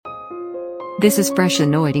This is Fresh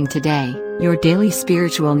Anointing Today, your daily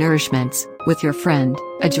spiritual nourishments, with your friend,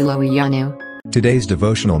 Ajulo Iyanu. Today's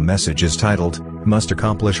devotional message is titled, Must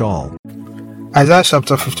Accomplish All. Isaiah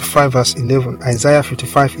chapter 55 verse 11. Isaiah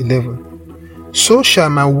 55:11. So shall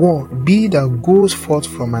my word be that goes forth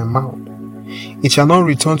from my mouth. It shall not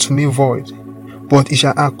return to me void, but it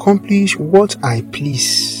shall accomplish what I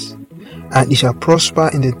please, and it shall prosper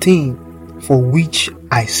in the thing for which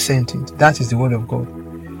I sent it. That is the word of God.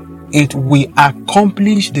 It will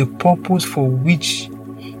accomplish the purpose for which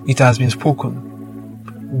it has been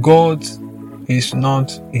spoken. God is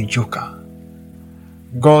not a joker.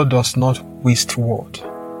 God does not waste word.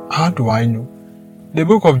 How do I know? The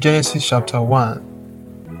book of Genesis chapter 1,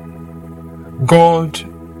 God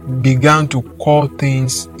began to call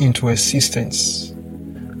things into existence,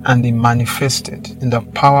 and they manifested in the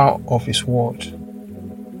power of His word.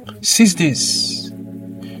 6 days,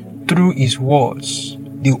 through His words,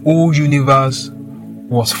 the whole universe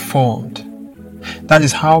was formed. That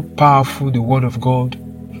is how powerful the word of God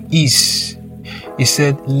is. He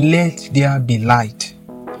said, "Let there be light,"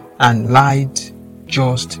 and light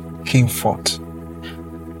just came forth.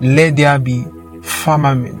 Let there be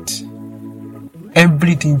firmament.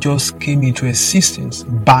 Everything just came into existence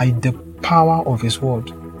by the power of His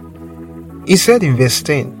word. He said in verse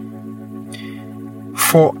 10,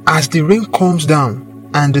 "For as the rain comes down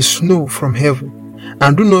and the snow from heaven,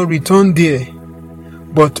 and do not return there,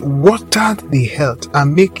 but water the earth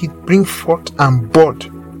and make it bring forth and bud,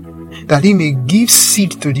 that He may give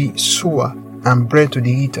seed to the sower and bread to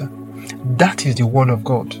the eater." That is the word of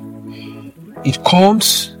God. It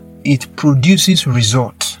comes, it produces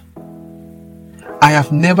result. I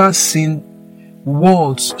have never seen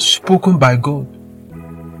words spoken by God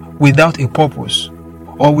without a purpose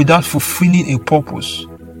or without fulfilling a purpose.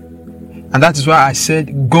 And that is why I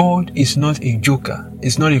said God is not a joker.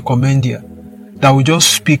 It's not a comedian that will just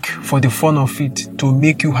speak for the fun of it to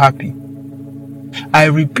make you happy. I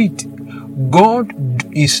repeat, God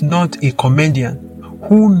is not a comedian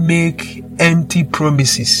who make empty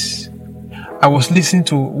promises. I was listening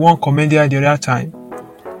to one comedian the other time.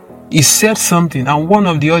 He said something and one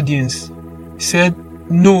of the audience said,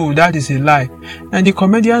 "No, that is a lie." And the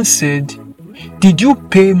comedian said, "Did you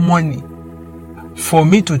pay money for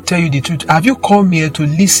me to tell you the truth? Have you come here to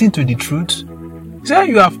listen to the truth?" He said,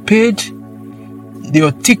 "You have paid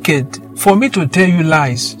your ticket for me to tell you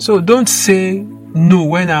lies. So don't say no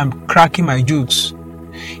when I'm cracking my jokes."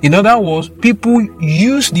 In other words, people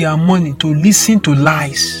use their money to listen to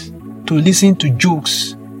lies, to listen to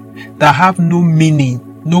jokes that have no meaning,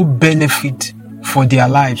 no benefit for their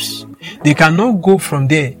lives. They cannot go from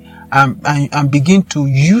there and begin to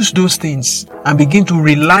use those things and begin to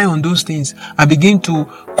rely on those things and begin to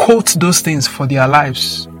quote those things for their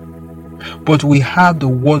lives. But we have the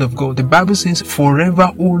word of God. The Bible says,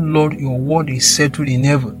 "Forever, O Lord, your word is settled in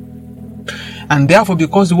heaven." And therefore,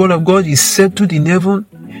 because the word of God is settled in heaven,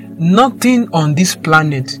 nothing on this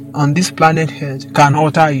planet Earth can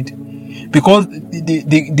alter it. Because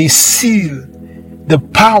the seal, the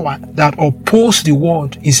power that opposes the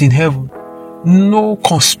word is in heaven. No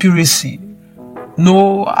conspiracy,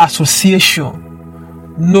 no association,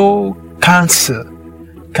 no counsel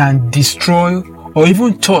can destroy or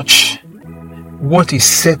even touch what is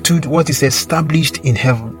settled, what is established in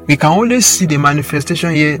heaven. We can only see the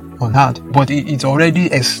manifestation here on earth, but it's already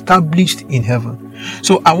established in heaven.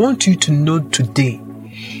 So I want you to know today,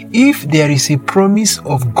 if there is a promise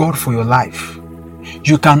of God for your life,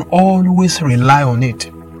 you can always rely on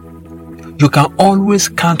it. You can always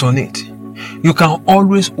count on it. You can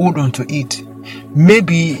always hold on to it.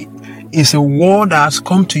 Maybe it's a word that has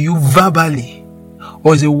come to you verbally,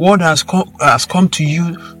 or it's a word that has come to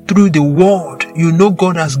you through the word. You know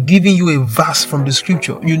God has given you a verse from the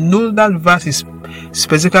scripture. You know that verse is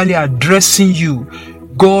specifically addressing you.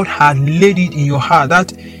 God had laid it in your heart.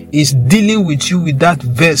 That is dealing with you with that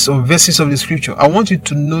verse or verses of the scripture. I want you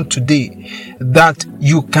to know today that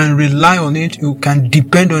you can rely on it, you can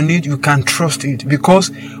depend on it, you can trust it,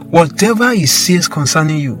 because whatever He says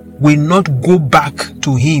concerning you will not go back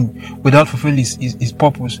to Him without fulfilling his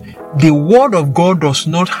purpose. The word of God does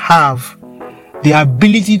not have the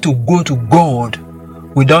ability to go to God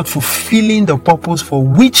without fulfilling the purpose for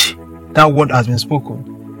which that word has been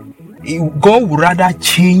spoken. God would rather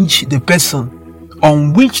change the person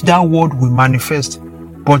on which that word will manifest,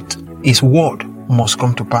 but His word must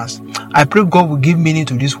come to pass. I pray God will give meaning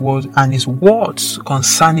to this word, and His words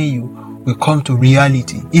concerning you will come to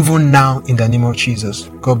reality even now in the name of Jesus.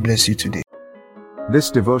 God bless you today. This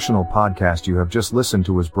devotional podcast you have just listened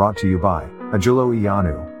to was brought to you by Ajulo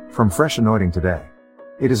Iyanu from Fresh Anointing Today.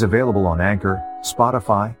 It is available on Anchor,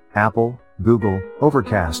 Spotify, Apple, Google,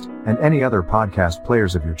 Overcast, and any other podcast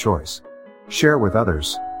players of your choice. Share with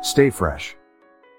others, stay fresh.